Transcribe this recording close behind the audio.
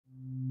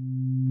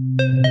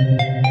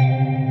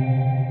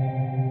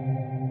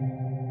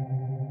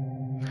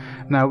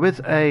Now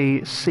with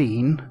a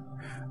scene,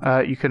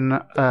 you can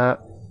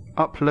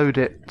upload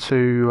it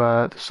to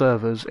the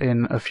servers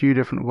in a few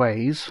different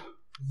ways.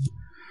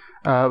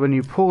 When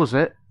you pause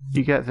it,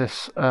 you get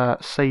this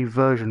save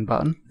version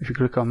button. If you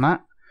click on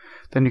that,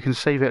 then you can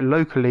save it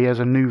locally as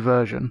a new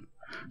version.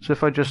 So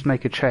if I just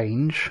make a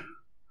change,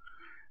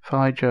 if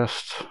I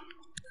just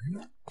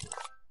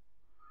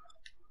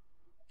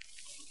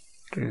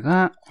do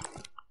that,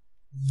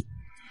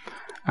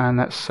 and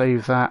let's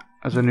save that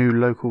as a new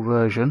local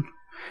version.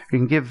 You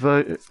can give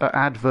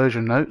add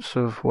version notes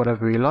of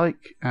whatever you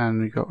like,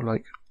 and you've got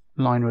like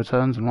line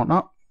returns and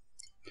whatnot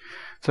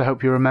to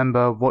help you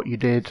remember what you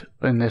did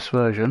in this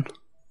version.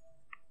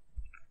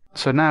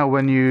 So now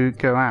when you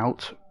go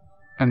out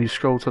and you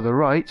scroll to the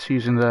right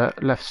using the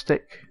left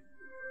stick,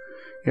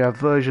 you have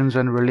versions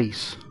and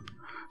release.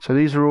 So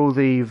these are all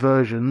the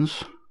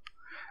versions,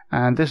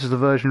 and this is the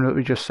version that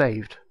we just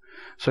saved.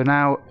 So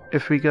now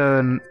if we go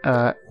and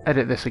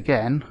edit this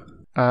again,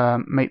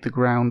 make the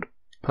ground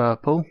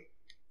purple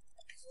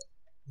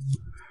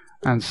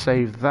and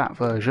save that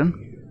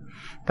version,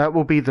 that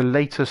will be the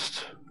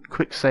latest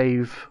quick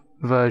save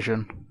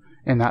version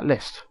in that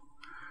list.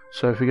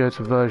 So if we go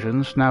to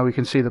versions, now we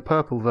can see the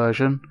purple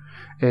version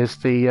is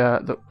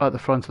at the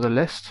front of the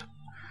list,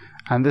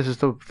 and this is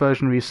the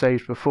version we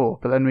saved before.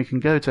 But then we can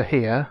go to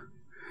here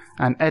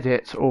and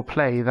edit or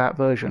play that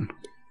version.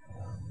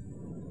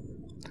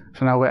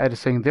 So now we're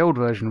editing the old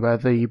version where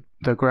the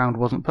ground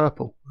wasn't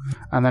purple,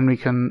 and then we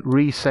can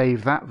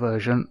resave that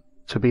version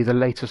to be the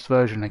latest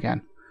version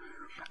again.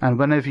 And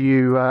whenever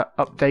you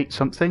update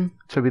something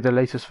to be the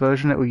latest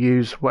version, it will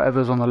use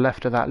whatever's on the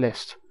left of that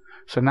list.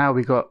 So now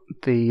we got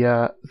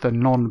the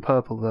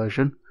non-purple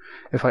version.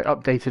 If I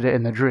updated it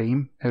in the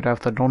dream, it would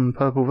have the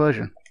non-purple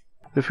version.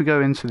 If we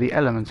go into the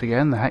element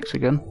again, the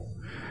hexagon,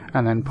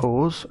 and then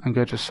pause and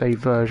go to save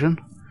version,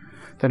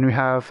 then we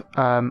have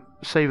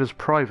save as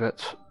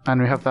private,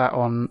 and we have that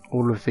on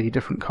all of the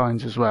different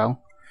kinds as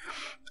well.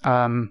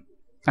 And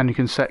you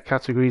can set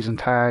categories and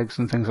tags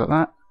and things like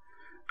that.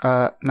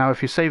 Now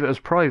if you save it as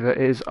private,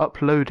 it is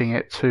uploading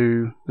it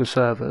to the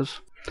servers.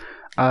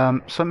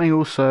 Something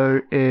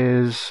also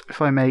is,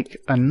 if I make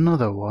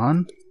another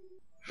one,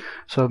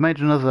 so I've made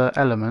another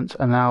element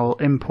and now I'll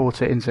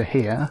import it into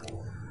here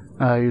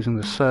using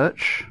the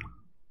search.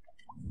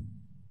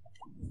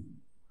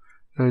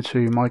 Go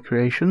to my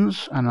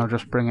creations and I'll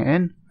just bring it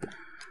in,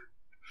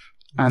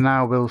 and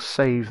now we'll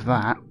save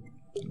that.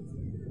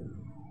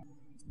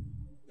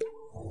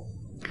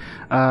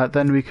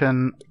 Then we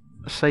can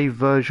save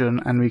version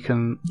and we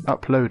can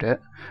upload it,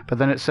 but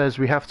then it says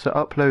we have to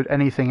upload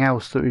anything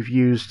else that we've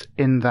used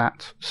in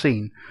that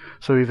scene.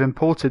 So we've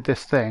imported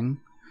this thing,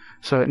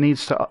 so it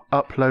needs to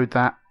upload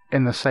that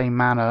in the same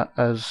manner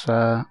as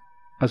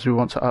we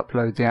want to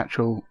upload the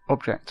actual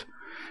object.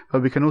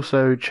 But we can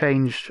also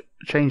change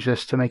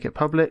this to make it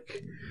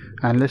public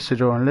and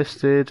listed or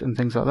unlisted and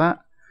things like that.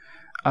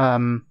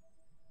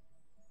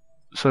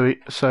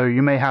 So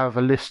you may have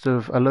a list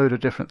of a load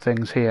of different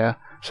things here,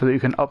 so that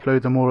you can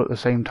upload them all at the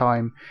same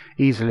time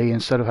easily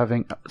instead of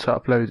having to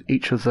upload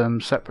each of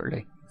them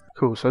separately.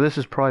 Cool, so this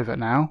is private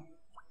now.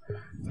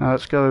 Now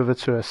let's go over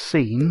to a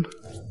scene.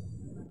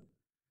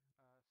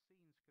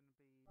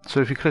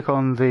 So if you click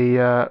on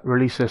the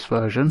release this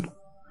version,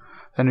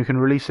 then you can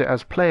release it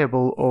as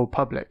playable or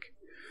public.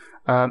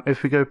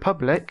 If we go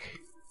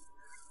public,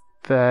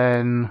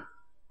 then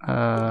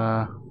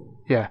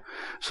yeah,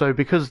 so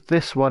because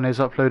this one is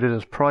uploaded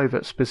as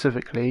private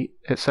specifically,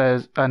 it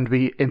says, and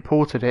we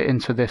imported it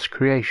into this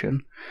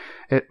creation,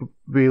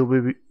 we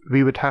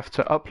would have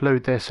to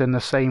upload this in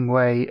the same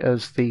way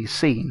as the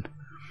scene,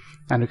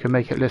 and we can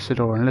make it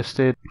listed or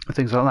unlisted,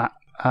 things like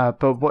that.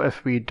 But what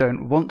if we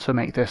don't want to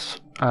make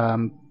this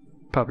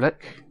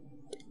public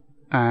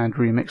and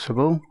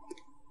remixable?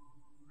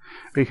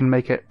 We can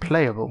make it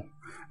playable.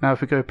 Now if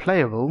we go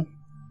playable,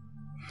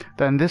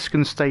 then this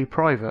can stay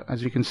private.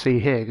 As you can see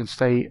here, it can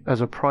stay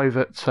as a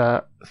private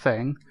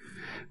thing,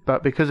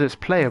 but because it's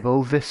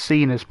playable, this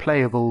scene is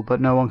playable, but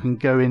no one can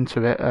go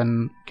into it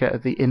and get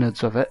at the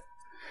innards of it.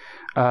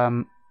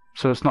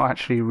 So it's not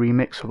actually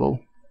remixable.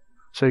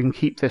 So you can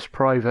keep this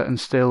private and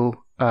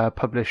still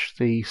publish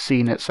the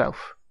scene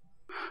itself.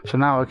 So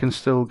now I can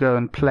still go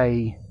and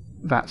play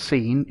that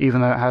scene,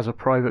 even though it has a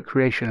private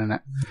creation in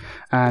it.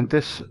 And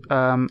this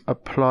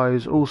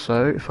applies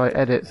also if I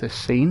edit this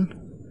scene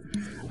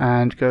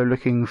and go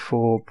looking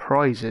for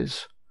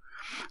prizes.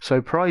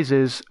 So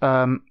prizes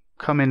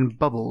come in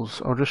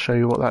bubbles. I'll just show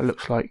you what that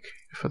looks like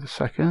for the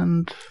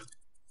second.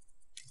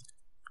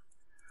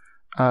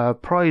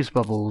 Prize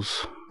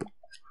bubbles.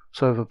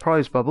 So for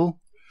prize bubble,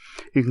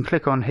 you can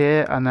click on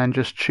here and then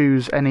just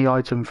choose any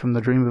item from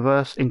the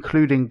Dreamverse,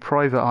 including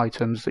private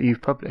items that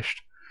you've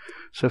published.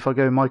 So if I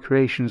go my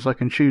creations, I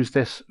can choose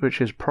this,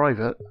 which is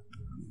private,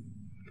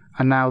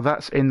 and now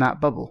that's in that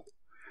bubble.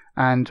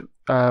 And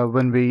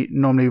when we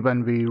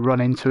run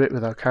into it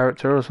with our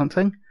character or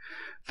something,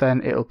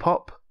 then it'll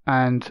pop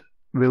and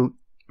we'll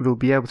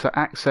be able to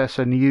access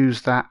and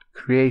use that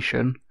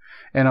creation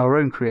in our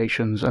own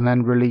creations, and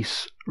then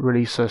release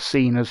a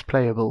scene as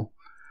playable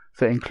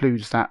that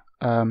includes that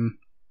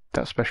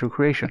that special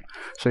creation.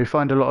 So you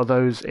find a lot of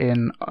those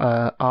in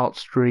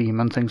ArtStream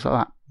and things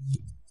like that.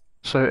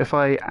 So if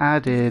I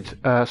added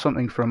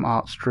something from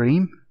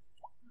ArtStream,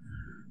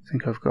 I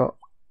think I've got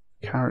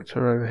a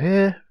character over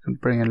here. I can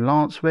bring in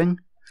Lancewing,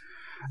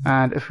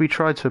 and if we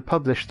try to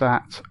publish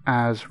that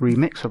as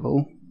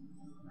remixable,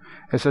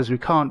 it says we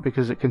can't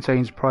because it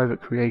contains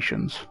private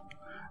creations.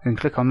 You can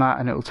click on that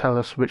and it will tell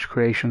us which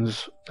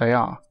creations they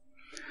are.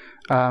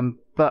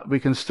 But we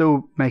can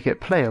still make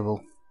it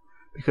playable,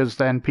 because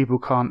then people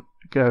can't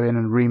go in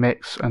and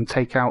remix and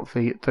take out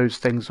those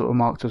things that were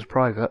marked as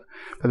private,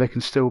 but they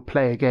can still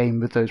play a game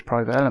with those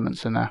private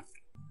elements in there.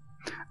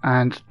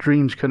 And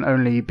dreams can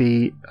only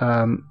be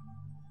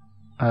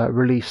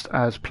released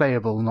as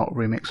playable, not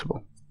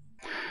remixable.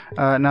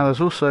 Now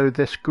there's also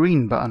this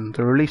green button,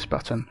 the release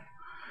button,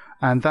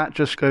 and that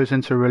just goes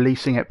into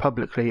releasing it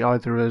publicly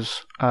either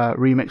as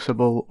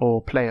remixable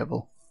or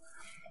playable,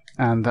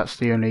 and that's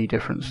the only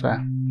difference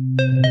there.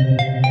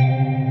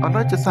 I'd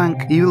like to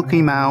thank Evil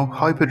Keymao,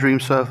 Hyperdream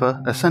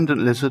Surfer,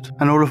 Ascendant Lizard,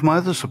 and all of my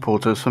other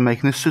supporters for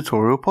making this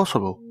tutorial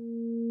possible.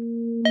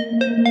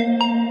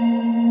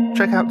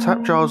 Check out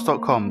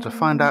TAPgiles.com to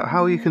find out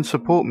how you can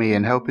support me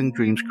in helping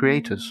Dreams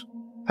creators.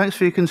 Thanks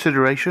for your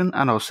consideration,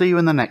 and I'll see you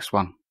in the next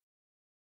one.